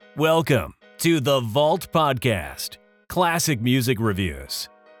Welcome to the Vault Podcast, classic music reviews,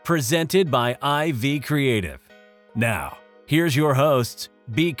 presented by IV Creative. Now, here's your hosts,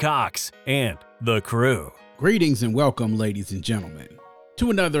 B. Cox and the crew. Greetings and welcome, ladies and gentlemen, to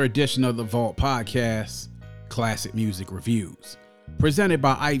another edition of the Vault Podcast, classic music reviews, presented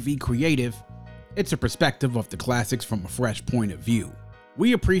by IV Creative. It's a perspective of the classics from a fresh point of view.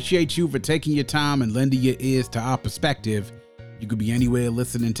 We appreciate you for taking your time and lending your ears to our perspective. You could be anywhere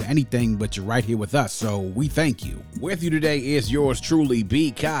listening to anything, but you're right here with us, so we thank you. With you today is yours truly,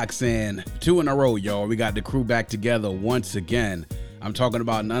 B. Cox, and 2 in a row, y'all. We got the crew back together once again. I'm talking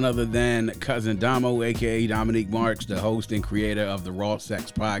about none other than Cousin Damo, aka Dominique Marks, the host and creator of the Raw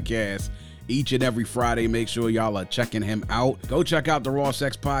Sex Podcast. Each and every Friday, make sure y'all are checking him out. Go check out the Raw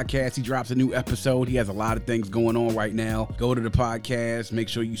Sex Podcast. He drops a new episode. He has a lot of things going on right now. Go to the podcast. Make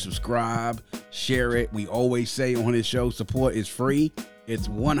sure you subscribe, share it. We always say on his show, support is free. It's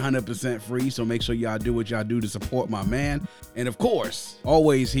 100% free, so make sure y'all do what y'all do to support my man. And of course,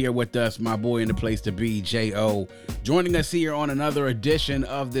 always here with us, my boy in the place to be, J.O. Joining us here on another edition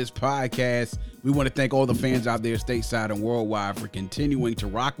of this podcast. We want to thank all the fans out there stateside and worldwide for continuing to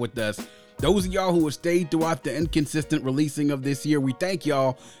rock with us. Those of y'all who have stayed throughout the inconsistent releasing of this year, we thank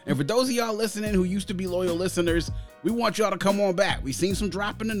y'all. And for those of y'all listening who used to be loyal listeners, we want y'all to come on back. We've seen some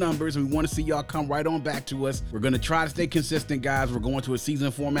drop in the numbers, and we want to see y'all come right on back to us. We're going to try to stay consistent, guys. We're going to a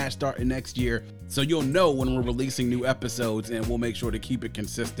season format starting next year, so you'll know when we're releasing new episodes, and we'll make sure to keep it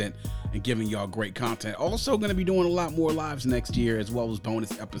consistent and giving y'all great content. Also going to be doing a lot more lives next year, as well as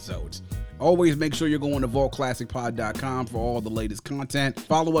bonus episodes. Always make sure you're going to vaultclassicpod.com for all the latest content.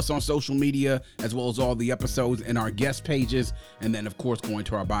 Follow us on social media, as well as all the episodes and our guest pages. And then, of course, going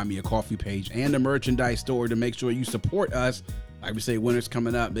to our Buy Me a Coffee page and the merchandise store to make sure you support us. Like we say, winter's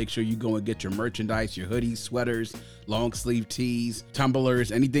coming up. Make sure you go and get your merchandise, your hoodies, sweaters, long sleeve tees,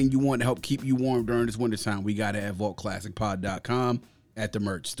 tumblers, anything you want to help keep you warm during this wintertime. We got it at vaultclassicpod.com. at the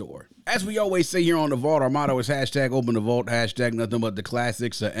merch store. As we always say here on the Vault, our motto is hashtag open the vault, hashtag nothing but the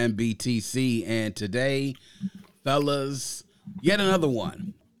classics, or MBTC. And today, fellas, yet another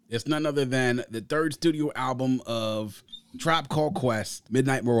one. It's none other than the third studio album of Tribe Called Quest,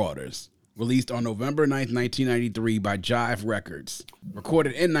 Midnight Marauders, released on November 9th, 1993 by Jive Records.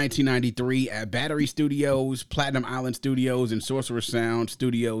 Recorded in 1993 at Battery Studios, Platinum Island Studios, and Sorcerer Sound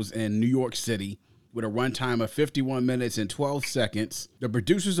Studios in New York City, with a runtime of 51 minutes and 12 seconds. The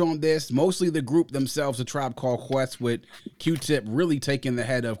producers on this, mostly the group themselves, A Tribe Called Quest, with Q-Tip really taking the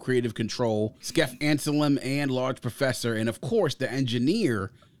head of creative control, Skef Anselm and Large Professor, and of course the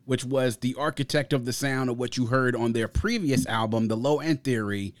engineer, which was the architect of the sound of what you heard on their previous album, The Low End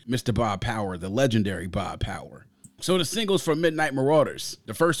Theory, Mr. Bob Power, the legendary Bob Power. So the singles for Midnight Marauders.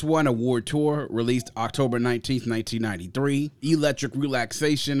 The first one, Award Tour, released October 19th, 1993. Electric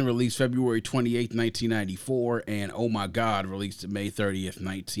Relaxation, released February 28th, 1994. And Oh My God, released May 30th,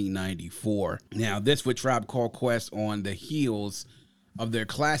 1994. Now, this with Tribe Called Quest on the heels of their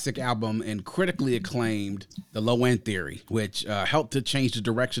classic album and critically acclaimed The Low End Theory, which helped to change the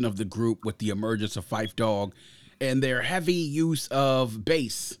direction of the group with the emergence of Phife Dawg and their heavy use of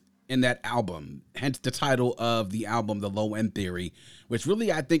bass in that album, hence the title of the album, The Low End Theory, which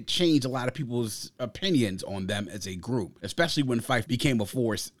really, I think, changed a lot of people's opinions on them as a group, especially when Phife became a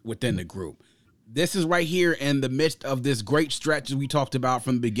force within the group. This is right here in the midst of this great stretch we talked about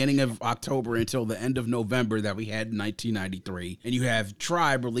from the beginning of October until the end of November that we had in 1993. And you have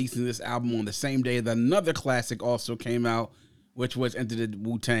Tribe releasing this album on the same day that another classic also came out, which was Enter the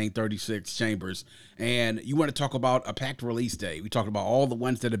Wu-Tang 36 Chambers. And you want to talk about a packed release day. We talked about all the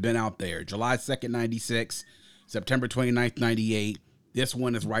ones that have been out there. July 2nd, 96, September 29th, 98. This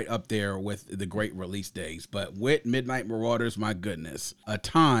one is right up there with the great release days. But with Midnight Marauders, my goodness, a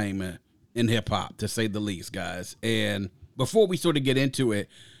time in hip-hop, to say the least, guys. And before we sort of get into it,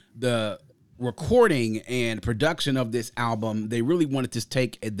 the recording and production of this album, they really wanted to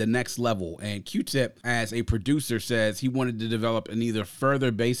take it the next level. And Q-Tip, as a producer, says he wanted to develop an either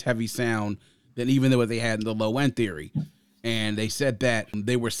further bass-heavy sound than even what they had in The Low End Theory. And they said that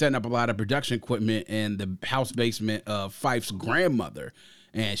they were setting up a lot of production equipment in the house basement of Phife's grandmother.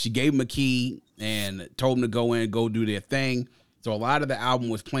 And she gave him a key and told him to go in and go do their thing. So a lot of the album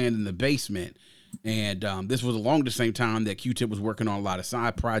was planned in the basement. And this was along the same time that Q-Tip was working on a lot of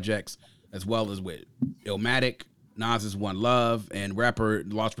side projects, as well as with Illmatic, Nas's One Love, and rapper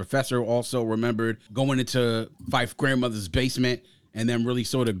Large Professor also remembered going into Phife's grandmother's basement and then really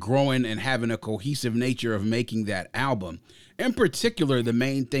sort of growing and having a cohesive nature of making that album. In particular, the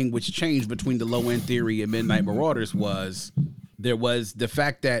main thing which changed between The Low End Theory and Midnight Marauders was there was the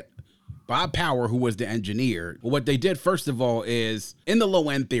fact that Bob Power, who was the engineer, what they did, first of all, is in the low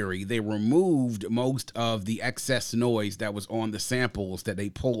end theory, they removed most of the excess noise that was on the samples that they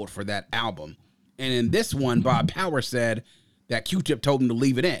pulled for that album. And in this one, Bob Power said that Q-Tip told him to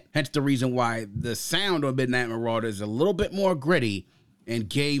leave it in. Hence the reason why the sound of Midnight Marauders is a little bit more gritty and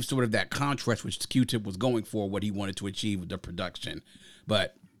gave sort of that contrast which Q-Tip was going for, what he wanted to achieve with the production.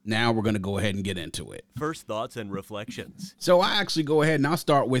 But now we're going to go ahead and get into it. First thoughts and reflections. So I actually go ahead and I'll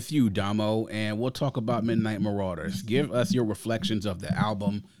start with you, Damo, and we'll talk about Midnight Marauders. Give us your reflections of the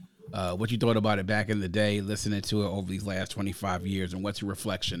album, what you thought about it back in the day, listening to it over these last 25 years, and what's your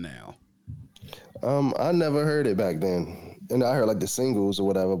reflection now? I never heard it back then. And I heard like the singles or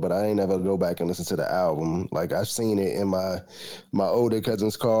whatever, but I ain't never go back and listen to the album. Like I've seen it in my older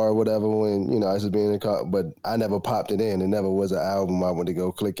cousin's car or whatever when, you know, I used to be in the car, but I never popped it in. It never was an album I wanted to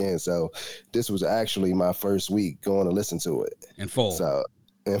go click in. So this was actually my first week going to listen to it. In full. So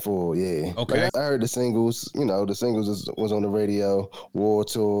in full, yeah. Okay. Like, I heard the singles, you know, the singles was on the radio, War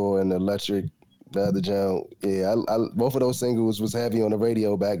Tour and Electric. The other jump, yeah, I both of those singles was heavy on the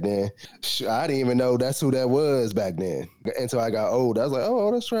radio back then. I didn't even know that's who that was back then until I got old. I was like,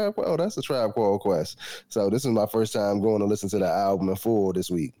 oh, that's a Tribe Called Quest. So this is my first time going to listen to the album in full this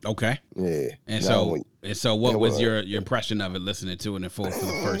week. Okay. Yeah. And so what was your impression of it listening to it in full for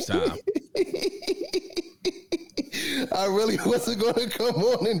the first time? I really wasn't going to come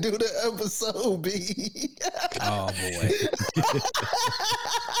on and do the episode, B. Oh, boy.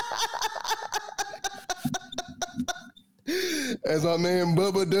 As my man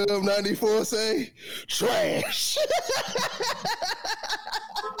Bubba Dub 94 say, trash.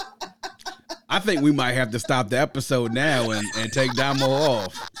 I think we might have to stop the episode now and take Damo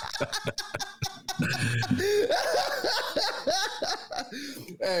off.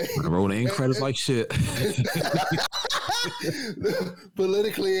 Hey, I wrote in credits like shit.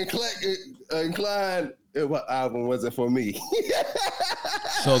 Politically inclined, what album was it for me?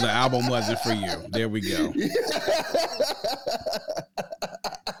 So the album wasn't for you. There we go.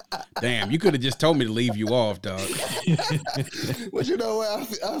 Damn, you could have just told me to leave you off, dog. But you know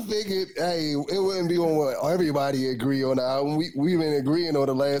what? I figured, hey, it wouldn't be on what everybody agree on the album. We've been agreeing on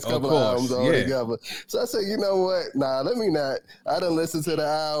the last couple of albums all together. So I said, you know what? Nah, let me not. I done listened to the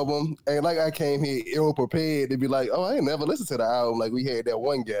album, and like I came here ill prepared to be like, oh, I ain't never listened to the album. Like we had that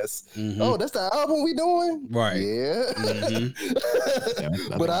one guest. Mm-hmm. Oh, that's the album we doing? Right. Yeah.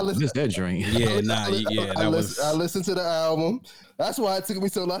 Mm-hmm. But I listened to that drink. I listened to the album. That's why it took me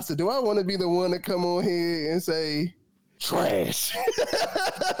so long. I said, do I want to be the one to come on here and say, trash?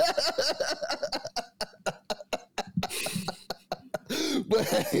 But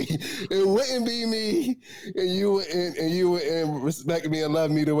hey, it wouldn't be me, and you wouldn't respect me and love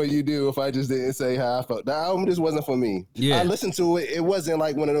me the way you do if I just didn't say how I felt. The album just wasn't for me. Yeah. I listened to it. It wasn't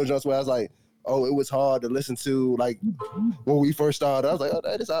like one of those jumps where I was like, oh, it was hard to listen to, like when we first started. I was like,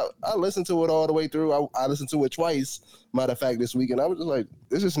 oh, I listened to it all the way through. I listened to it twice, matter of fact, this week, and I was just like,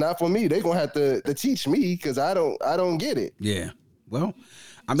 this is not for me. They're gonna have to teach me because I don't get it. Yeah. Well,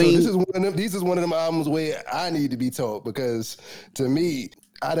 I mean, so this is one of them albums where I need to be taught, because to me,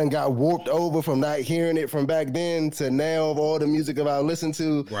 I done got warped over from not hearing it from back then to now of all the music that I listen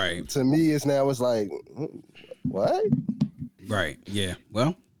to. Right. To me, it's like, what? Right. Yeah.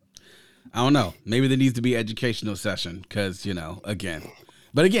 Well, I don't know. Maybe there needs to be an educational session because, you know, again.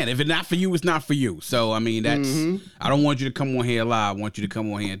 But again, if it's not for you, it's not for you. So, I mean, I don't want you to come on here lie. I want you to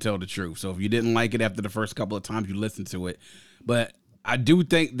come on here and tell the truth. So if you didn't like it after the first couple of times you listened to it, but I do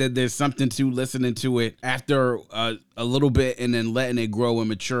think that there's something to listening to it after a little bit and then letting it grow and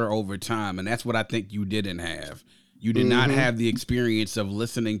mature over time. And that's what I think you didn't have. You did not have the experience of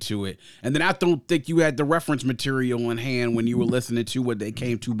listening to it. And then I don't think you had the reference material in hand when you were listening to what they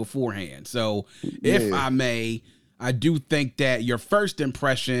came to beforehand. So if I may, I do think that your first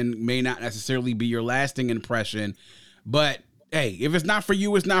impression may not necessarily be your lasting impression. But hey, if it's not for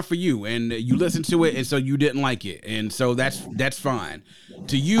you, it's not for you. And you listened to it, and so you didn't like it. And so that's fine.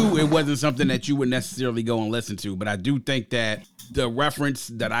 To you, it wasn't something that you would necessarily go and listen to. But I do think that the reference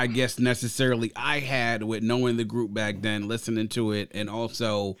that I guess necessarily I had with knowing the group back then, listening to it, and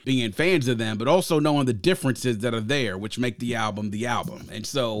also being fans of them, but also knowing the differences that are there, which make the album. And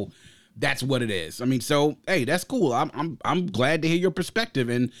so that's what it is. I mean, so hey, that's cool. I'm glad to hear your perspective,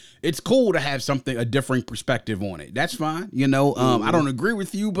 and it's cool to have a different perspective on it. That's fine. You know, I don't agree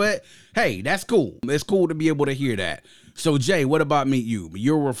with you, but hey, that's cool. It's cool to be able to hear that. So Jay, what about you?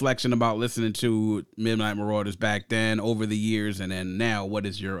 Your reflection about listening to Midnight Marauders back then, over the years, and then now, what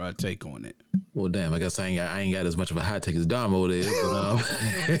is your take on it? Well, damn, I guess I ain't got as much of a hot take as Damo is,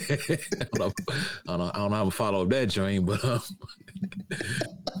 but I don't know how to follow up that dream, but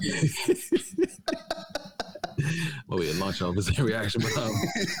Well, we had lunch off his reaction, but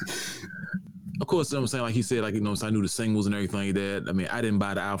of course, you know what I'm saying, like he said, like, you know, so I knew the singles and everything like that. I mean, I didn't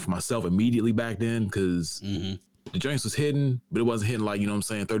buy the album for myself immediately back then because the drinks was hidden, but it wasn't hidden like, you know what I'm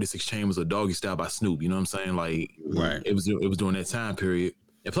saying, 36 Chambers or Doggy Style by Snoop. You know what I'm saying? Like, right. It was during that time period.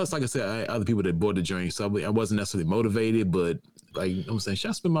 And plus, like I said, I had other people that bought the drink, so I wasn't necessarily motivated, but like, you know what I'm saying, should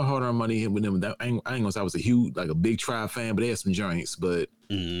I spend my hard-earned money with them? I ain't gonna say I was a huge, like a big Tribe fan, but they had some drinks. But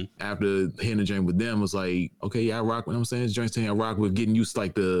after hitting the drink with them, it was like, okay, yeah, I rock. You know what I'm saying, this drink's thing, I rock with getting used to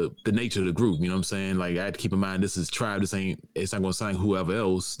like the nature of the group. You know what I'm saying? Like, I had to keep in mind, this is Tribe. It's not gonna sound whoever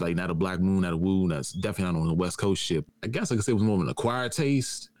else. Like, not a Black Moon, not a Woo. That's definitely not on the West Coast ship. I guess I could say it was more of an acquired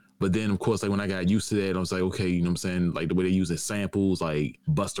taste. But then, of course, like when I got used to that, I was like, okay, you know what I'm saying? Like the way they use samples, like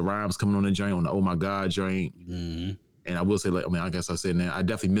Busta Rhymes coming on the joint, on the Oh My God joint. And I will say, like, I mean, I guess I said that I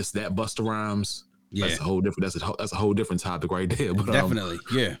definitely missed that Busta Rhymes. Yeah. That's a whole different topic right there. But definitely,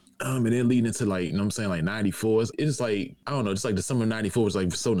 yeah. And then leading into like, you know what I'm saying, like 94, it's just like, I don't know, just like the summer of 94 was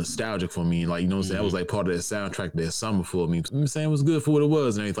like so nostalgic for me. Like, you know what I'm saying? That was like part of that soundtrack that summer for me. You know what I'm saying? It was good for what it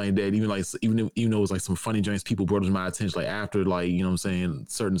was and everything like that. Even though it was like some funny joints, people brought it to my attention, like after like, you know what I'm saying,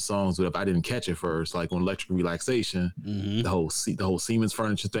 certain songs, but if I didn't catch it first, like on Electric Relaxation, the whole Siemens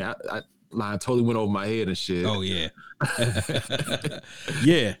Furniture thing, I line totally went over my head and shit. Oh yeah.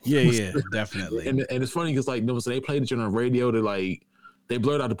 yeah, definitely. And it's funny because, like, you know, so they played it on the radio to like, they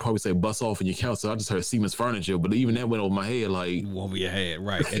blurred out the part we say bust off in your couch. So I just heard Siemens Furniture, but even that went over my head, like over your head,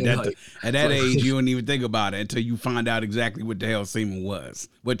 right? At that age, you don't even think about it until you find out exactly what the hell Siemens was,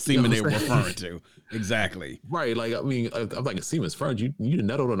 what Siemens they were referring to. Exactly. Right. Like, I mean, I'm like, a Siemens Furniture, you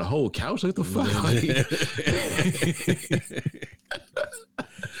nutted on the whole couch? Like, the fuck?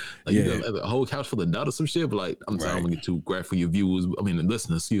 Like, you got a whole couch full of nut or some shit, but like, I'm sorry, I'm gonna get too graphic for your viewers. I mean, the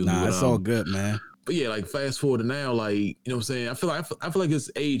listeners, excuse me. Nah, it's all good, man. But yeah, like fast forward to now, like, you know what I'm saying? I feel like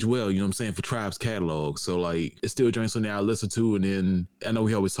it's aged well, you know what I'm saying, for Tribe's catalog. So like, it's still drinks on there I listen to, and then I know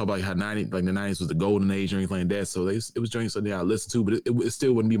we always talk about how the 90s was the golden age or anything like that. So it was drinks on there I listen to, but it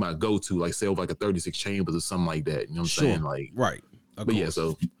still wouldn't be my go-to, like say over like a 36 Chambers or something like that. You know what I'm saying? Like, right. But yeah,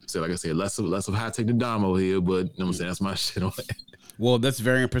 so like I said, less of high take than Damo here, but you know what I'm saying, that's my shit on it. Well, that's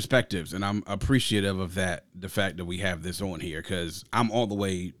varying perspectives, and I'm appreciative of that, the fact that we have this on here, because I'm all the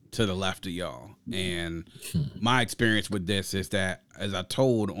way to the left of y'all. And my experience with this is that, as I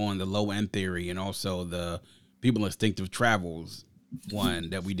told on the Low End Theory and also the People Instinctive Travels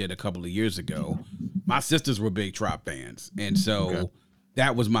one that we did a couple of years ago, my sisters were big Tribe fans. And so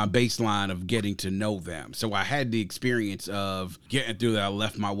that was my baseline of getting to know them. So I had the experience of getting through that. I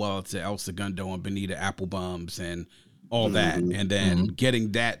left my wallet to El Segundo and Benita Applebums and all that, and then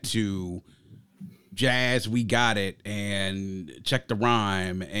getting that to Jazz, We Got It, and Check the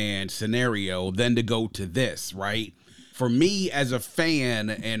Rhyme, and Scenario, then to go to this, right? For me as a fan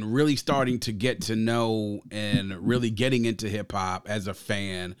and really starting to get to know and really getting into hip-hop as a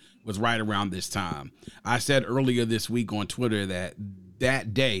fan was right around this time. I said earlier this week on Twitter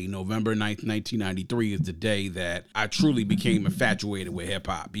that day, November 9th, 1993, is the day that I truly became infatuated with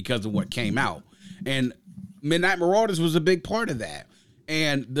hip-hop because of what came out. And Midnight Marauders was a big part of that.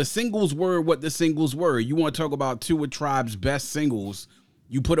 And the singles were what the singles were. You want to talk about two of Tribe's best singles,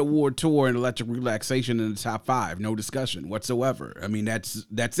 you put Award Tour and Electric Relaxation in the top 5. No discussion whatsoever. I mean, that's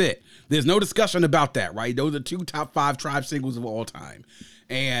it. There's no discussion about that, right? Those are 2 top 5 Tribe singles of all time.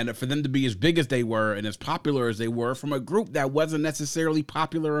 And for them to be as big as they were and as popular as they were from a group that wasn't necessarily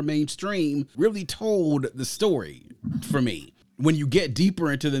popular or mainstream really told the story for me. When you get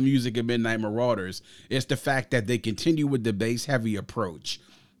deeper into the music of Midnight Marauders, it's the fact that they continue with the bass-heavy approach.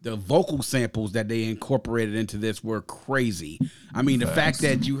 The vocal samples that they incorporated into this were crazy. I mean, the fact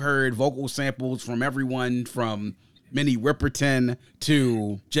that you heard vocal samples from everyone from Minnie Riperton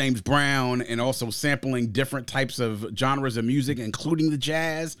to James Brown, and also sampling different types of genres of music, including the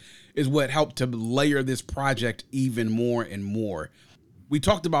jazz, is what helped to layer this project even more and more. We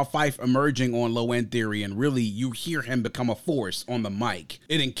talked about Fife emerging on Low End Theory, and really you hear him become a force on the mic.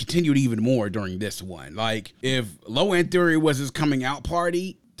 It continued even more during this one. Like, if Low End Theory was his coming out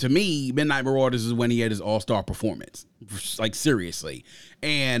party, to me, Midnight Marauders is when he had his all-star performance. Like, seriously.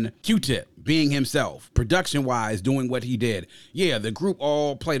 And Q-Tip being himself, production-wise, doing what he did. Yeah, the group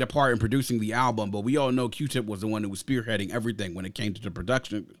all played a part in producing the album, but we all know Q-Tip was the one who was spearheading everything when it came to the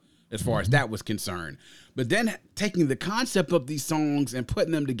production as far as that was concerned. But then taking the concept of these songs and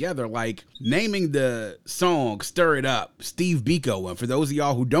putting them together, like naming the song Stir It Up, Steve Biko. And for those of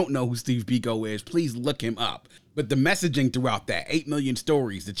y'all who don't know who Steve Biko is, please look him up. But the messaging throughout that, 8 Million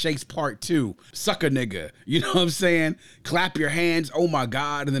Stories, The Chase Part 2, Sucker Nigga, you know what I'm saying? Clap Your Hands, Oh My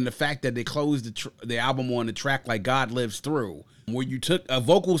God. And then the fact that they closed the album on the track like God Lives Through, where you took a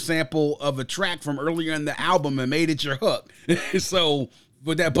vocal sample of a track from earlier in the album and made it your hook. So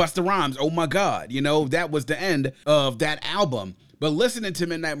with that Busta Rhymes, Oh My God, you know, that was the end of that album. But listening to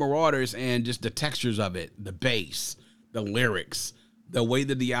Midnight Marauders and just the textures of it, the bass, the lyrics, the way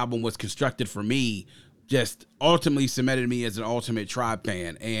that the album was constructed for me, just ultimately cemented me as an ultimate Tribe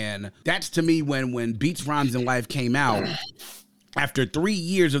fan. And that's to me when Beats, Rhymes, and Life came out, after 3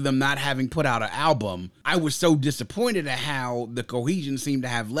 years of them not having put out an album, I was so disappointed at how the cohesion seemed to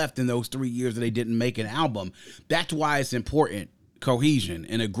have left in those 3 years that they didn't make an album. That's why it's important, cohesion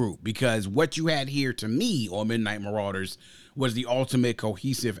in a group, because what you had here to me on Midnight Marauders was the ultimate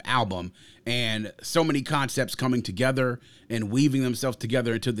cohesive album, and so many concepts coming together and weaving themselves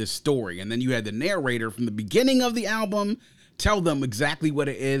together into this story. And then you had the narrator from the beginning of the album tell them exactly what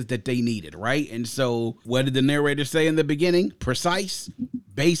it is that they needed, right? And so what did the narrator say in the beginning? Precise,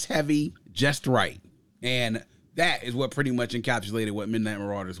 bass heavy, just right. And that is what pretty much encapsulated what Midnight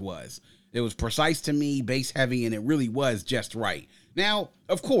Marauders was. It was precise to me, bass heavy, and it really was just right. Now,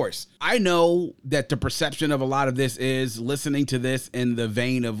 of course, I know that the perception of a lot of this is listening to this in the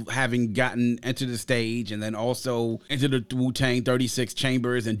vein of having gotten into the stage and then also into the Wu-Tang 36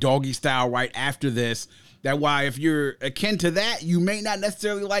 Chambers and Doggy Style right after this. That why if you're akin to that, you may not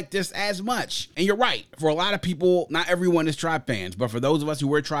necessarily like this as much. And you're right. For a lot of people, not everyone is Tribe fans. But for those of us who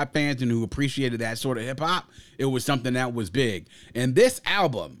were Tribe fans and who appreciated that sort of hip hop, it was something that was big. And this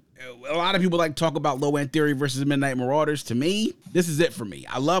album, a lot of people like to talk about Low End Theory versus Midnight Marauders. To me, this is it for me.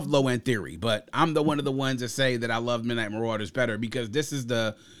 I love Low End Theory, but I'm one of the ones that say that I love Midnight Marauders better because this is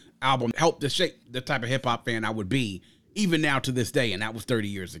the album helped to shape the type of hip hop fan I would be even now to this day, and that was 30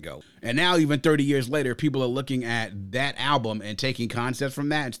 years ago. And now, even 30 years later, people are looking at that album and taking concepts from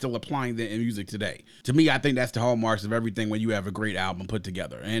that and still applying them in music today. To me, I think that's the hallmarks of everything when you have a great album put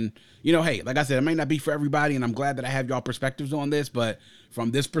together. And, you know, hey, like I said, it may not be for everybody, and I'm glad that I have y'all perspectives on this, but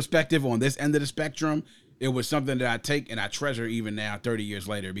from this perspective, on this end of the spectrum, it was something that I take and I treasure even now, 30 years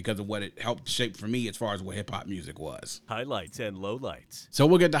later, because of what it helped shape for me as far as what hip-hop music was. Highlights and lowlights. So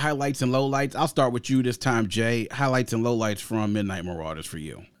we'll get to highlights and lowlights. I'll start with you this time, Jay. Highlights and lowlights from Midnight Marauders for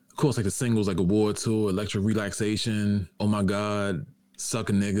you. Of course, like the singles like Award Tour, Electric Relaxation, Oh My God,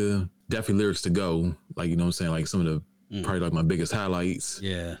 Sucker Nigga, definitely lyrics to go. Like, you know what I'm saying? Like some of the probably like my biggest highlights.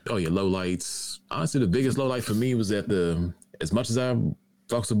 Yeah. Oh yeah, lowlights. Honestly, the biggest lowlight for me was that as much as I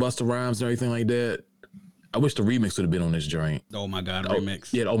fucks with Busta Rhymes and everything like that, I wish the remix would have been on this joint. Oh My God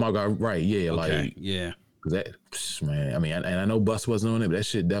remix. Yeah, Oh My God, right, yeah. Okay, like yeah. Cause that, man, I mean, and I know Busta wasn't on it, but that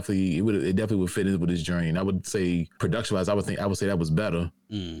shit definitely, it definitely would fit in with this joint. I would say production-wise, I would say that was better.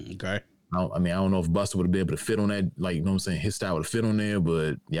 Okay. I mean, I don't know if Busta would have been able to fit on that, like, you know what I'm saying, his style would have fit on there,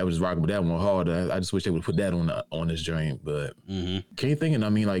 but yeah, I was just rocking with that one hard. I just wish they would put that on this joint, but can't think, and I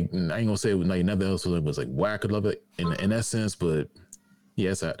mean, like, I ain't gonna say like nothing else was like whack. I love it in that sense, but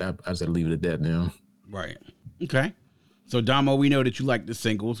yes, I just had to leave it at that now. Right. Okay. So, Damo, we know that you like the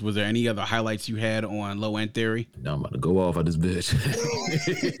singles. Was there any other highlights you had on Low End Theory? Now I'm about to go off of this bitch.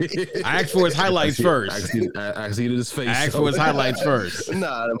 I asked for his highlights first. I see his face. I asked for his highlights first.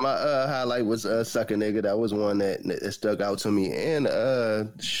 Nah, my highlight was Sucker Nigga. That was one that stuck out to me. And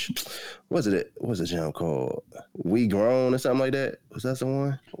what's the jam called? We Grown or something like that? Was that the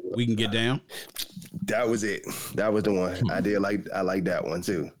one? We Can Get Down? That was it. That was the one. I like that one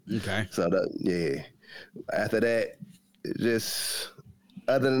too. Okay. So yeah. After that, it just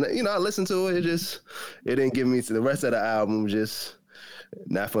other than that, you know, I listened to it. It didn't give me to the rest of the album. Just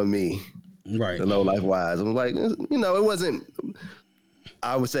not for me. Right. The low life wise, I'm like, you know, it wasn't.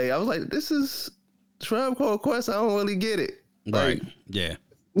 I would say I was like, this is Tribe Called Quest. I don't really get it. Right. Like, yeah.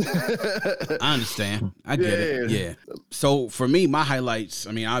 I understand. I get it. Yeah. So for me, my highlights,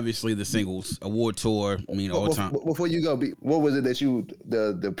 I mean, obviously the singles, Award Tour, I mean, all time. Before you go, what was it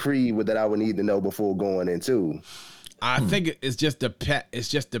that the pre that I would need to know before going into? I think it's just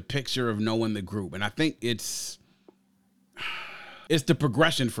the picture of knowing the group. And I think it's the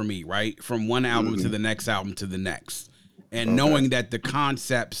progression for me, right? From one album to the next album to the next. And knowing that the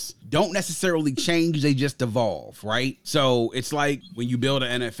concepts don't necessarily change, they just evolve, right? So it's like when you build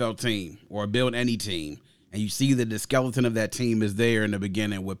an NFL team or build any team and you see that the skeleton of that team is there in the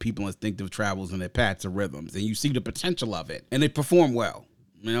beginning with people instinctive travels and their pats or rhythms, and you see the potential of it and they perform well,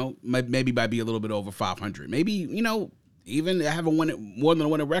 you know, maybe by be a little bit over 500, maybe, you know, even have more than a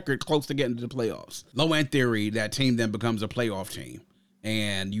winning record close to getting to the playoffs. Low end theory, that team then becomes a playoff team.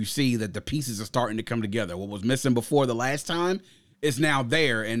 And you see that the pieces are starting to come together. What was missing before the last time is now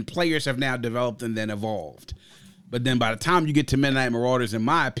there, and players have now developed and then evolved. But then by the time you get to Midnight Marauders, in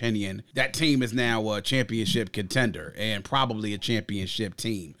my opinion, that team is now a championship contender and probably a championship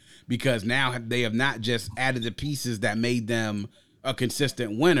team, because now they have not just added the pieces that made them a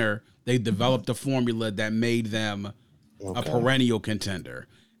consistent winner. They've developed a formula that made them a perennial contender.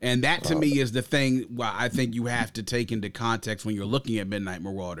 And that, to me, is the thing I think you have to take into context when you're looking at Midnight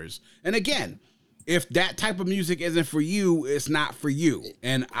Marauders. And again, if that type of music isn't for you, it's not for you.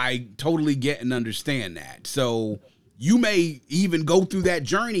 And I totally get and understand that. So you may even go through that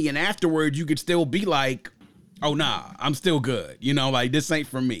journey, and afterwards you could still be like, oh, nah, I'm still good. You know, like, this ain't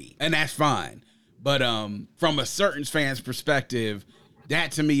for me. And that's fine. But from a certain fan's perspective,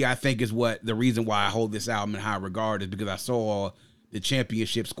 that, to me, I think is what the reason why I hold this album in high regard is because I saw the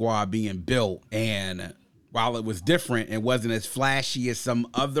championship squad being built, and while it was different, it wasn't as flashy as some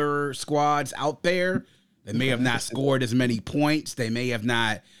other squads out there. They may have not scored as many points. They may have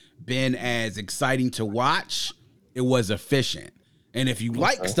not been as exciting to watch. It was efficient. And if you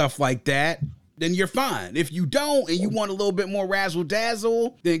like stuff like that, then you're fine. If you don't and you want a little bit more razzle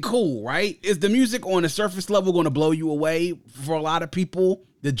dazzle, then cool, right? Is the music on the surface level going to blow you away for a lot of people?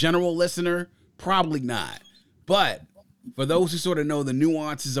 The general listener? Probably not. But for those who sort of know the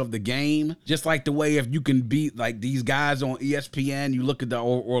nuances of the game, just like the way if you can beat like these guys on ESPN, you look at the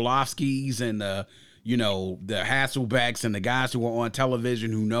Orlovskis and the Hasselbecks and the guys who are on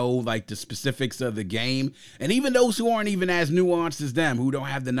television who know like the specifics of the game, and even those who aren't even as nuanced as them, who don't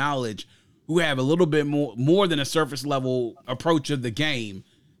have the knowledge, who have a little bit more than a surface level approach of the game.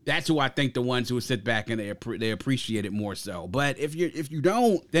 That's who I think the ones who sit back and they appreciate it more so. But if you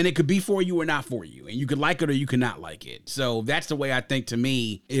don't, then it could be for you or not for you. And you could like it or you could not like it. So that's the way I think, to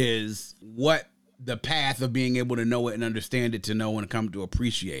me, is what the path of being able to know it and understand it, to know and come to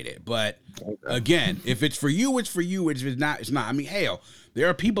appreciate it. But again, if it's for you, it's for you. If it's not, it's not. I mean, hell, there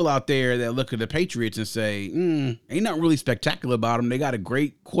are people out there that look at the Patriots and say, ain't nothing really spectacular about them. They got a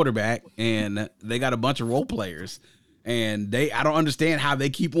great quarterback and they got a bunch of role players. And I don't understand how they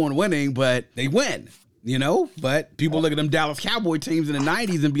keep on winning, but they win, you know? But people look at them Dallas Cowboy teams in the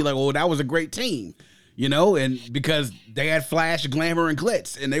 90s and be like, oh, that was a great team, you know? And because they had flash, glamour, and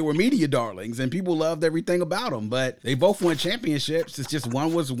glitz, and they were media darlings, and people loved everything about them. But they both won championships. It's just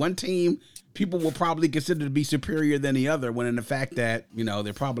one team people will probably consider to be superior than the other, when in the fact that, you know,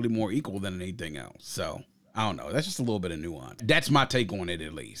 they're probably more equal than anything else. So, I don't know. That's just a little bit of nuance. That's my take on it,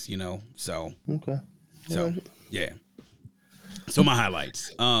 at least, you know? So, okay. So, yeah. So my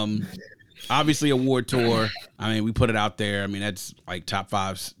highlights, obviously Award Tour. I mean, we put it out there. I mean, that's like top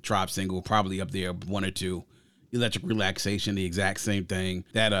 5 Tribe single, probably up there, 1 or 2. Electric Relaxation, the exact same thing.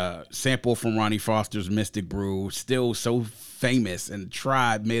 That sample from Ronnie Foster's Mystic Brew, still so famous, and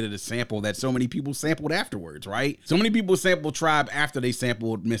Tribe made it a sample that so many people sampled afterwards, right? So many people sampled Tribe after they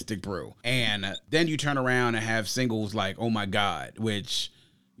sampled Mystic Brew. And then you turn around and have singles like Oh My God, which,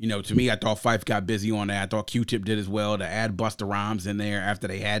 you know, to me, I thought Phife got busy on that. I thought Q-Tip did as well, to add Busta Rhymes in there after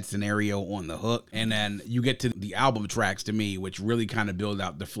they had Scenario on the hook. And then you get to the album tracks, to me, which really kind of build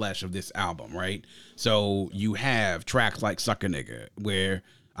out the flesh of this album, right? So you have tracks like Sucker Nigga, where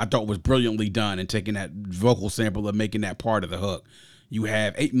I thought was brilliantly done, and taking that vocal sample and making that part of the hook. You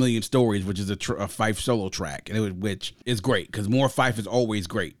have 8 Million Stories, which is a Phife solo track, which is great, because more Phife is always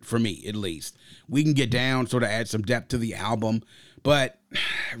great, for me, at least. We Can Get Down sort of adds some depth to the album. But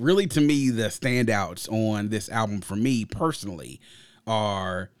really, to me, the standouts on this album for me personally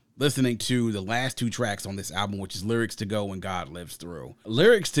are listening to the last 2 tracks on this album, which is Lyrics to Go and God Lives Through.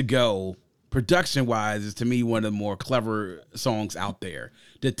 Lyrics to Go, production-wise, is to me one of the more clever songs out there.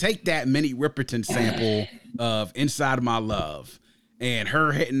 To take that Minnie Riperton sample of Inside of My Love and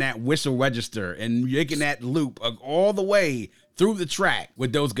her hitting that whistle register and making that loop all the way through the track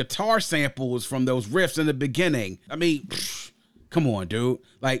with those guitar samples from those riffs in the beginning. I mean, come on, dude.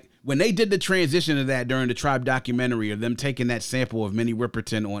 Like, when they did the transition of that during the Tribe documentary, of them taking that sample of Minnie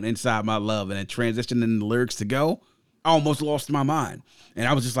Riperton on Inside My Love and then transitioning the Lyrics to Go, I almost lost my mind. And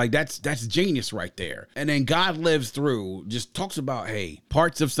I was just like, that's genius right there. And then God Lives Through just talks about, hey,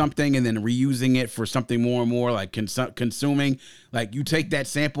 parts of something and then reusing it for something more and more, like consuming. Like, you take that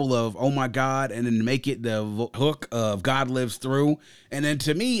sample of Oh My God and then make it the hook of God Lives Through. And then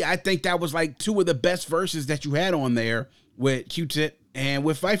to me, I think that was like 2 of the best verses that you had on there, with Q-Tip and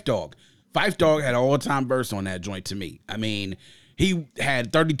with Phife Dawg. Phife Dawg had an all-time verse on that joint to me. I mean, he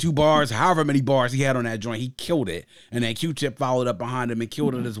had 32 bars, however many bars he had on that joint. He killed it. And then Q-Tip followed up behind him and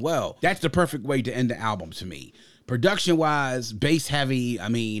killed it as well. That's the perfect way to end the album to me. Production wise, bass heavy. I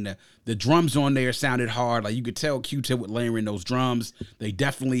mean, the drums on there sounded hard. Like you could tell Q-Tip would layer in those drums. They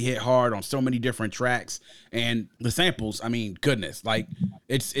definitely hit hard on so many different tracks. And the samples, I mean, goodness, like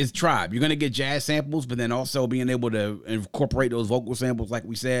it's Tribe. You're going to get jazz samples, but then also being able to incorporate those vocal samples, like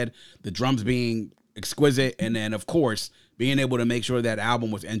we said, the drums being exquisite. And then, of course, being able to make sure that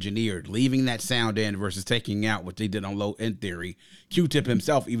album was engineered, leaving that sound in versus taking out what they did on Low End Theory. Q-Tip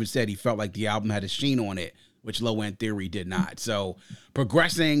himself even said he felt like the album had a sheen on it, which Low End Theory did not. So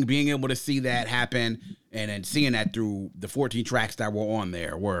progressing, being able to see that happen, and then seeing that through the 14 tracks that were on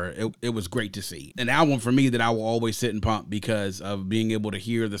there, it was great to see. An album for me that I will always sit and pump because of being able to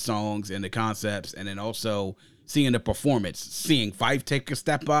hear the songs and the concepts, and then also seeing the performance, seeing Phife take a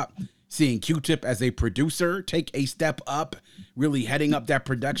step up, seeing Q-Tip as a producer take a step up, really heading up that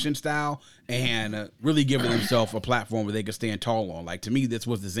production style, and really giving himself a platform where they could stand tall on. Like, to me, this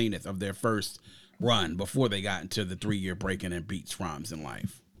was the zenith of their first run before they got into the 3-year breaking and beats, rhymes, and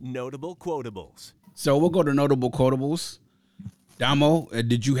life. Notable quotables. So we'll go to notable quotables. Damo,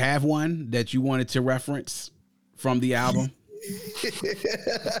 did you have one that you wanted to reference from the album?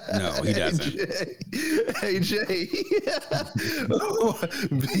 No, he doesn't. Hey, Jay.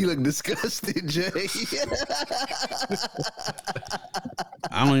 You look disgusted, Jay.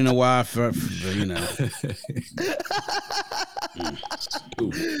 I don't even know why, you know.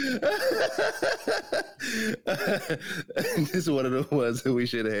 This is one of the ones that we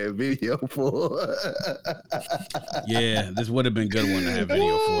should have had video for. Yeah, this would have been a good one to have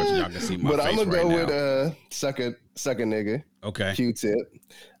video for, so y'all can see my face right now. But I'm going to go with sucker nigga. Okay. Q-Tip.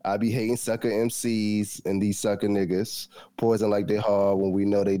 I be hating sucker MCs and these sucker niggas. Poison like they hard when we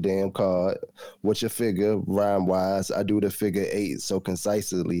know they damn card. What's your figure? Rhyme wise, I do the figure 8 so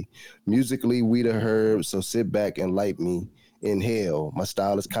concisely. Musically, we the herb, so sit back and light me. Inhale. My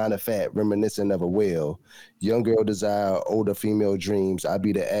style is kind of fat, reminiscent of a whale. Young girl desire, older female dreams. I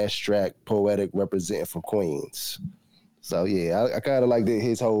be the abstract, poetic representing from Queens. So yeah, I kind of like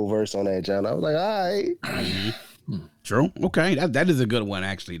his whole verse on that, John. I was like, all right. Mm-hmm. True. Okay. That is a good one,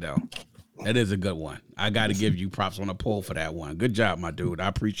 actually, though. That is a good one. I got to give you props on the poll for that one. Good job, my dude. I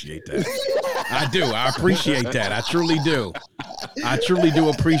appreciate that. I do. I appreciate that. I truly do. I truly do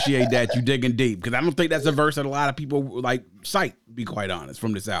appreciate that you digging deep, because I don't think that's a verse that a lot of people like cite, to be quite honest,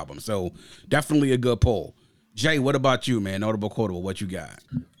 from this album. So definitely a good poll. Jay, what about you, man? Notable quotable, what you got?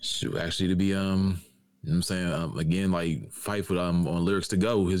 Shoot, actually, to be you know what I'm saying? Again, like Phife with on Lyrics to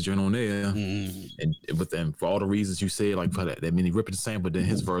Go, his joint on there. Mm-hmm. And with them, for all the reasons you said, like for that many ripping the sample, then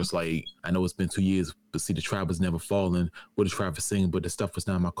his verse, like, I know it's been 2 years, but see, the tribe was never falling. What the tribe is singing, but the stuff was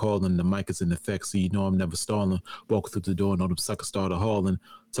not my calling. The mic is in effect, so you know I'm never stalling. Walking through the door, know them suckers started hauling.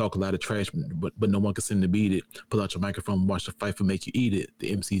 Talk a lot of trash, but no one can seem to beat it. Pull out your microphone, watch the Phife and make you eat it.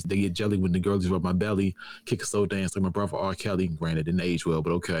 The MCs, they get jelly when the girls rub my belly. Kick a slow dance like my brother R. Kelly. Granted, didn't age well,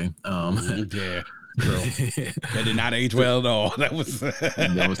 but okay. Yeah. That did not age well at all. That was, you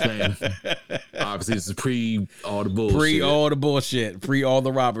know what I'm saying? Obviously, this is pre all the bullshit. Pre all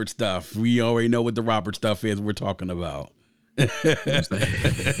the Robert stuff. We already know what the Robert stuff is we're talking about.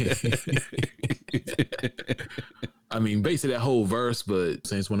 I mean, basically that whole verse, but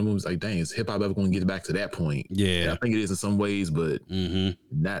since one of the movies, like, dang, is hip hop ever going to get back to that point? Yeah. And I think it is in some ways, but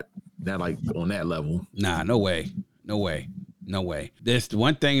not like on that level. Nah, no way. This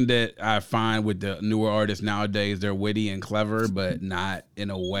one thing that I find with the newer artists nowadays, they're witty and clever, but not in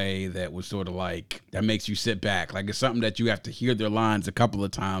a way that was sort of like, that makes you sit back. Like, it's something that you have to hear their lines a couple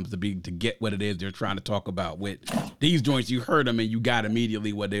of times to get what it is they're trying to talk about. With these joints, you heard them and you got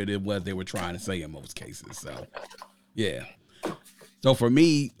immediately what it was they were trying to say in most cases. So, yeah. So for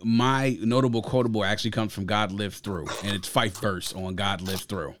me, my notable quotable actually comes from God Lives Through, and it's Phife verse on God Lives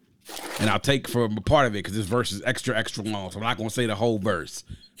Through. And I'll take for a part of it because this verse is extra, extra long, so I'm not going to say the whole verse.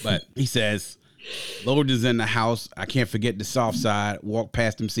 But he says, Lord is in the house. I can't forget the soft side. Walk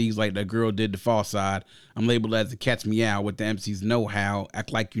past them seas like that girl did the far side. I'm labeled as the cat's meow with the MC's know-how.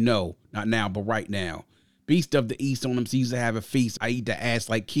 Act like you know. Not now, but right now. Beast of the East on them seas to have a feast. I eat the ass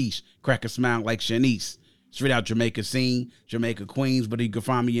like quiche. Crack a smile like Shanice. Straight out Jamaica scene, Jamaica Queens, but you can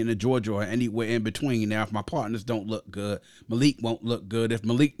find me in the Georgia or anywhere in between. Now, if my partners don't look good, Malik won't look good. If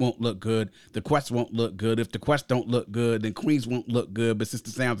Malik won't look good, the Quest won't look good. If the Quest don't look good, then Queens won't look good. But since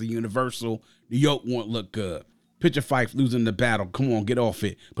the sounds are universal, New York won't look good. Picture Phife losing the battle. Come on, get off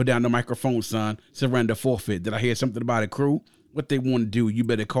it. Put down the microphone, son. Surrender, forfeit. Did I hear something about a crew? What they want to do, you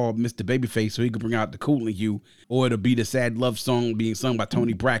better call Mr. Babyface so he can bring out the cool in you, or it'll be the sad love song being sung by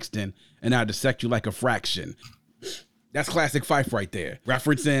Tony Braxton, and I'll dissect you like a fraction. That's classic Fife right there.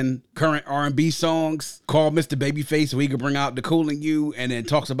 Referencing current R&B songs, called Mr. Babyface so he could bring out the Cool in You, and then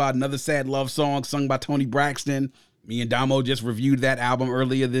talks about another sad love song sung by Toni Braxton. Me and Damo just reviewed that album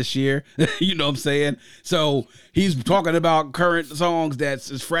earlier this year. You know what I'm saying? So he's talking about current songs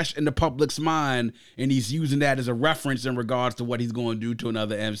that's fresh in the public's mind, and he's using that as a reference in regards to what he's going to do to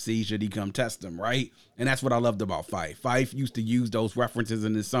another MC should he come test him, right? And that's what I loved about Fife. Fife used to use those references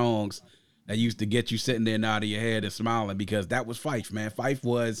in his songs that used to get you sitting there nodding your head and smiling, because that was Fife, man. Fife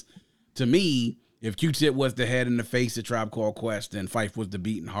was, to me, if Q-Tip was the head and the face of Tribe Called Quest, then Fife was the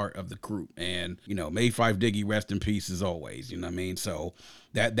beating heart of the crew. And, you know, may Fife Diggy rest in peace as always, you know what I mean? So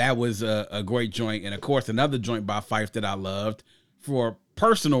that was a great joint. And, of course, another joint by Fife that I loved for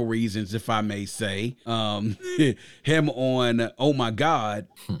personal reasons, if I may say, him on Oh My God,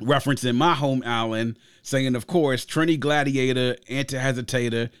 referencing my home island, saying, of course, Trini Gladiator,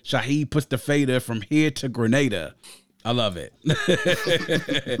 Anti-Hesitator, Shaheed puts the fader from here to Grenada. I love it.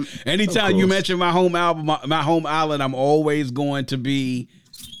 Anytime you mention my home album, my home island, I'm always going to be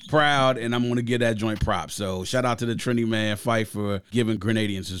proud, and I'm going to give that joint props. So shout out to the Trini man, Fife, for giving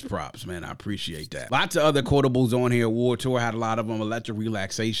Grenadians his props, man. I appreciate that. Lots of other quotables on here. War Tour had a lot of them. Electric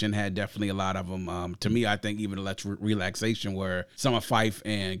Relaxation had definitely a lot of them. To me, I think even Electric Relaxation were some of Fife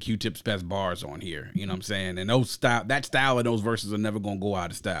and Q-Tip's best bars on here. You know what I'm saying? And that style of those verses are never going to go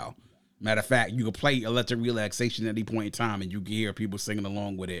out of style. Matter of fact, you can play Electric Relaxation at any point in time, and you can hear people singing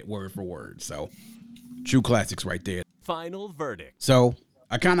along with it word for word. So, true classics right there. Final verdict. So,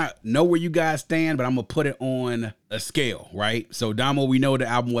 I kind of know where you guys stand, but I'm going to put it on a scale, right? So, Damo, we know the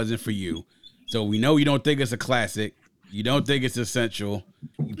album wasn't for you. So, we know you don't think it's a classic. You don't think it's essential.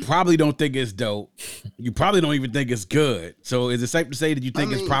 You probably don't think it's dope. You probably don't even think it's good. So is it safe to say that you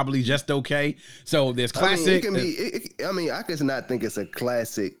think it's probably just okay? So there's classic. I could not think it's a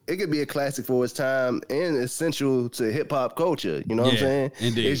classic. It could be a classic for its time and essential to hip hop culture. You know what I'm saying?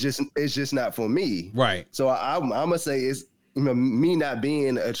 Indeed. It's just not for me. Right. So I'm gonna say it's, you know, me not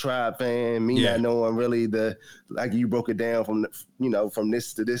being a Tribe fan, not knowing really like you broke it down from, from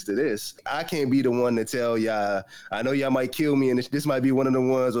this to this to this. I can't be the one to tell y'all. I know y'all might kill me, and this might be one of the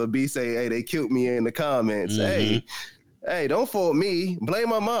ones where B say, hey, they killed me in the comments. Mm-hmm. Hey, don't fault me. Blame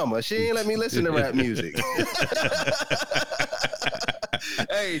my mama. She ain't let me listen to rap music.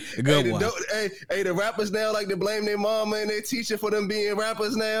 The rappers now like to blame their mama and their teacher for them being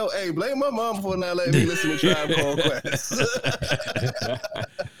rappers now. Hey, blame my mama for not letting me listen to Tribe Called Quest.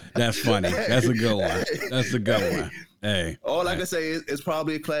 That's funny. That's a good one. That's a good one. Hey, all I can say is it's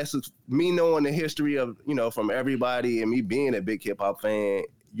probably a classic. Me knowing the history of, from everybody and me being a big hip hop fan,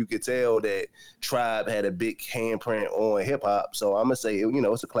 you could tell that Tribe had a big handprint on hip hop. So I'm gonna say,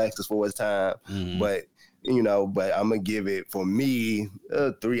 it's a classic for its time. Mm-hmm. But I'm gonna give it, for me,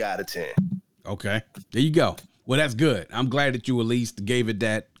 a 3 out of 10. Okay, there you go. Well, that's good. I'm glad that you at least gave it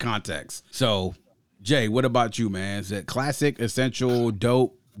that context. So, Jay, what about you, man? Is it classic, essential,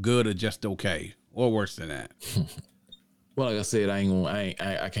 dope, good, or just okay, or worse than that? Well, like I said,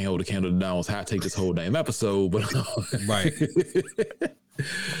 I can't hold the candle down with how I take this whole damn episode, but right.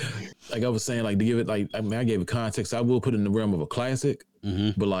 Like I was saying, like to give it, I gave it context. I will put it in the realm of a classic,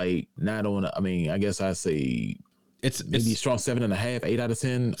 but like not on. I guess I say it's maybe strong 7.5, 8 out of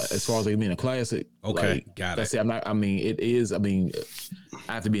 10 as far as like being a classic. Okay, like, got it. It is.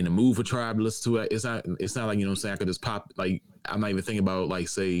 I have to be in the mood for Tribe to listen to it. It's not like, you know what I'm saying, I could just pop, like, I'm not even thinking about, like,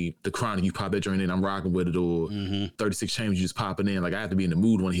 say, The Chronic, you pop that joint in, I'm rocking with it, or 36 Chambers, you just popping in. Like, I have to be in the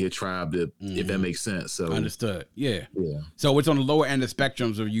mood when I hear Tribe, if that makes sense. So understood. Yeah. So it's on the lower end of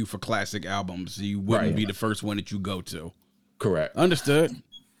spectrums of you for classic albums. You wouldn't be the first one that you go to. Correct. Understood.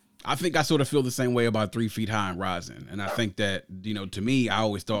 I think I sort of feel the same way about 3 Feet High and Rising. And I think that, to me, I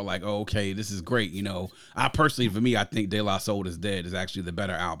always thought like, oh, okay, this is great. I personally, for me, I think De La Soul is Dead is actually the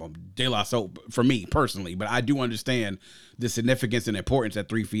better album. De La Soul, for me personally, but I do understand the significance and importance that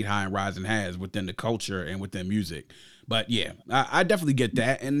 3 Feet High and Rising has within the culture and within music. But yeah, I definitely get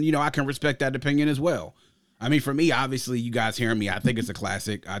that. And, I can respect that opinion as well. I mean, for me, obviously, you guys hearing me, I think it's a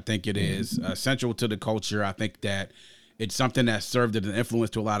classic. I think it is essential to the culture. I think that it's something that served as an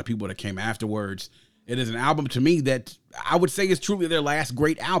influence to a lot of people that came afterwards. It is an album to me that I would say is truly their last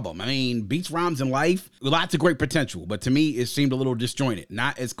great album. I mean, Beats, Rhymes, and Life, lots of great potential, but to me, it seemed a little disjointed,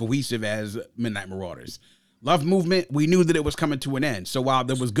 not as cohesive as Midnight Marauders. Love Movement, we knew that it was coming to an end. So while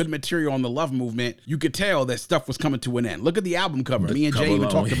there was good material on the Love Movement, you could tell that stuff was coming to an end. Look at the album cover. Me and Jay even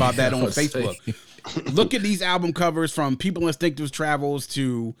talked about that on Facebook. Look at these album covers from People Instinctive Travels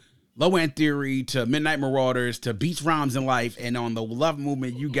to Low End Theory to Midnight Marauders to Beats, Rhymes, and Life. And on the Love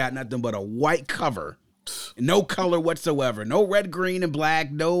Movement, you got nothing but a white cover No color whatsoever. No red, green, and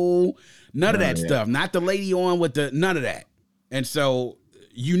black. None of that stuff. Not the lady on with none of that. And so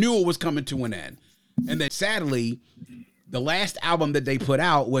you knew it was coming to an end. And then sadly, the last album that they put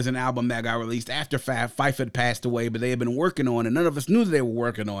out was an album that got released after Fife had passed away, but they had been working on it. None of us knew that they were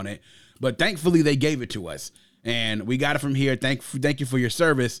working on it, but thankfully they gave it to us. And we got it from here. Thank you for your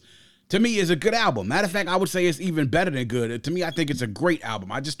service. To me, it's a good album. Matter of fact, I would say it's even better than good. To me, I think it's a great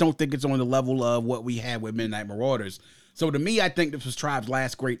album. I just don't think it's on the level of what we had with Midnight Marauders. So to me, I think this was Tribe's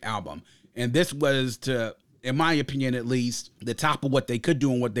last great album. And this was, in my opinion at least, the top of what they could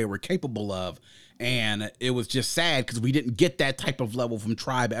do and what they were capable of. And it was just sad because we didn't get that type of level from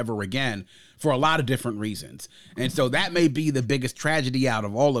Tribe ever again for a lot of different reasons. And so that may be the biggest tragedy out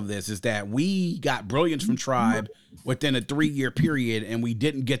of all of this, is that we got brilliance from Tribe within a 3-year period, and we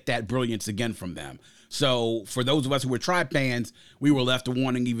didn't get that brilliance again from them. So for those of us who were Tribe fans, we were left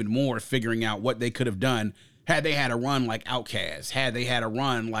wanting even more, figuring out what they could have done had they had a run like Outkast, had they had a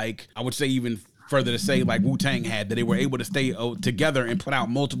run like, I would say even further to say, like Wu-Tang had, that they were able to stay together and put out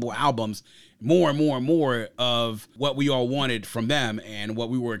multiple albums, more and more and more of what we all wanted from them and what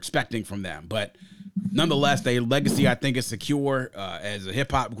we were expecting from them. But nonetheless, their legacy, I think, is secure. As a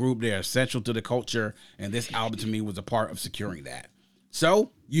hip-hop group, they're essential to the culture, and this album, to me, was a part of securing that.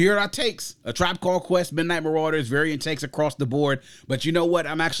 So, you hear our takes. A Tribe Called Quest, Midnight Marauders, variant takes across the board. But you know what?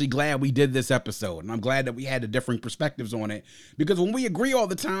 I'm actually glad we did this episode, and I'm glad that we had the different perspectives on it. Because when we agree all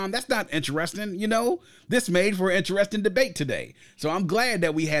the time, that's not interesting, you know? This made for an interesting debate today. So I'm glad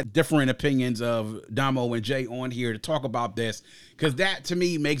that we had different opinions of Damo and Jay on here to talk about this, because that, to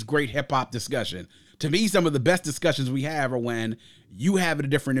me, makes great hip-hop discussion. To me, some of the best discussions we have are when you have a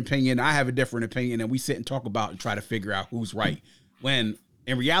different opinion, I have a different opinion, and we sit and talk about and try to figure out who's right. When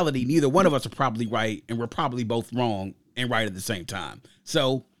in reality, neither one of us are probably right, and we're probably both wrong and right at the same time.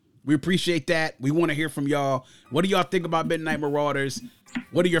 So we appreciate that. We want to hear from y'all. What do y'all think about Midnight Marauders?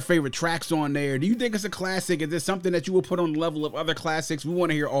 What are your favorite tracks on there? Do you think it's a classic? Is this something that you will put on the level of other classics? We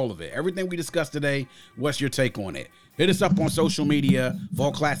want to hear all of it. Everything we discussed today, what's your take on it? Hit us up on social media,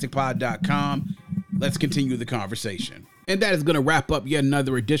 vaultclassicpod.com. Let's continue the conversation. And that is going to wrap up yet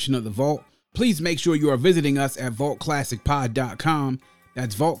another edition of The Vault. Please make sure you are visiting us at vaultclassicpod.com.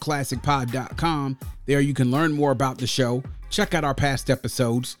 That's vaultclassicpod.com. There you can learn more about the show, check out our past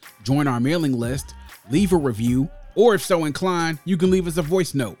episodes, join our mailing list, leave a review, or if so inclined, you can leave us a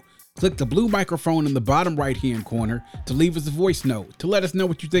voice note. Click the blue microphone in the bottom right-hand corner to leave us a voice note to let us know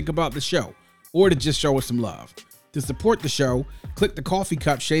what you think about the show, or to just show us some love. To support the show, click the coffee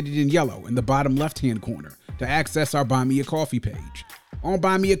cup shaded in yellow in the bottom left-hand corner to access our Buy Me a Coffee page. On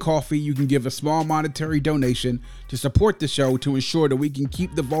Buy Me a Coffee, you can give a small monetary donation to support the show to ensure that we can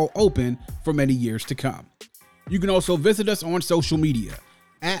keep the vault open for many years to come. You can also visit us on social media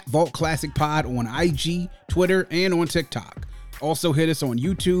at Vault Classic Pod on IG, Twitter, and on TikTok. Also hit us on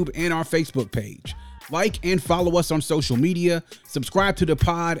YouTube and our Facebook page. Like and follow us on social media, subscribe to the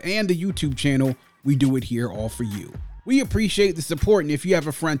pod and the YouTube channel. We do it here all for you. We appreciate the support, and if you have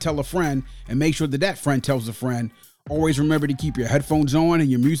a friend, tell a friend, and make sure that that friend tells a friend. Always remember to keep your headphones on and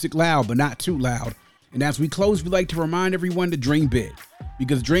your music loud, but not too loud. And as we close, we like to remind everyone to dream big,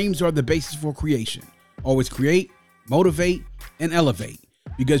 because dreams are the basis for creation. Always create, motivate, and elevate,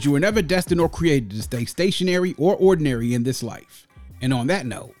 because you were never destined or created to stay stationary or ordinary in this life. And on that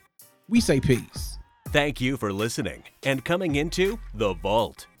note, we say peace. Thank you for listening and coming into The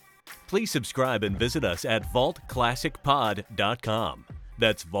Vault. Please subscribe and visit us at vaultclassicpod.com.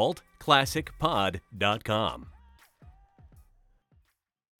 That's vaultclassicpod.com.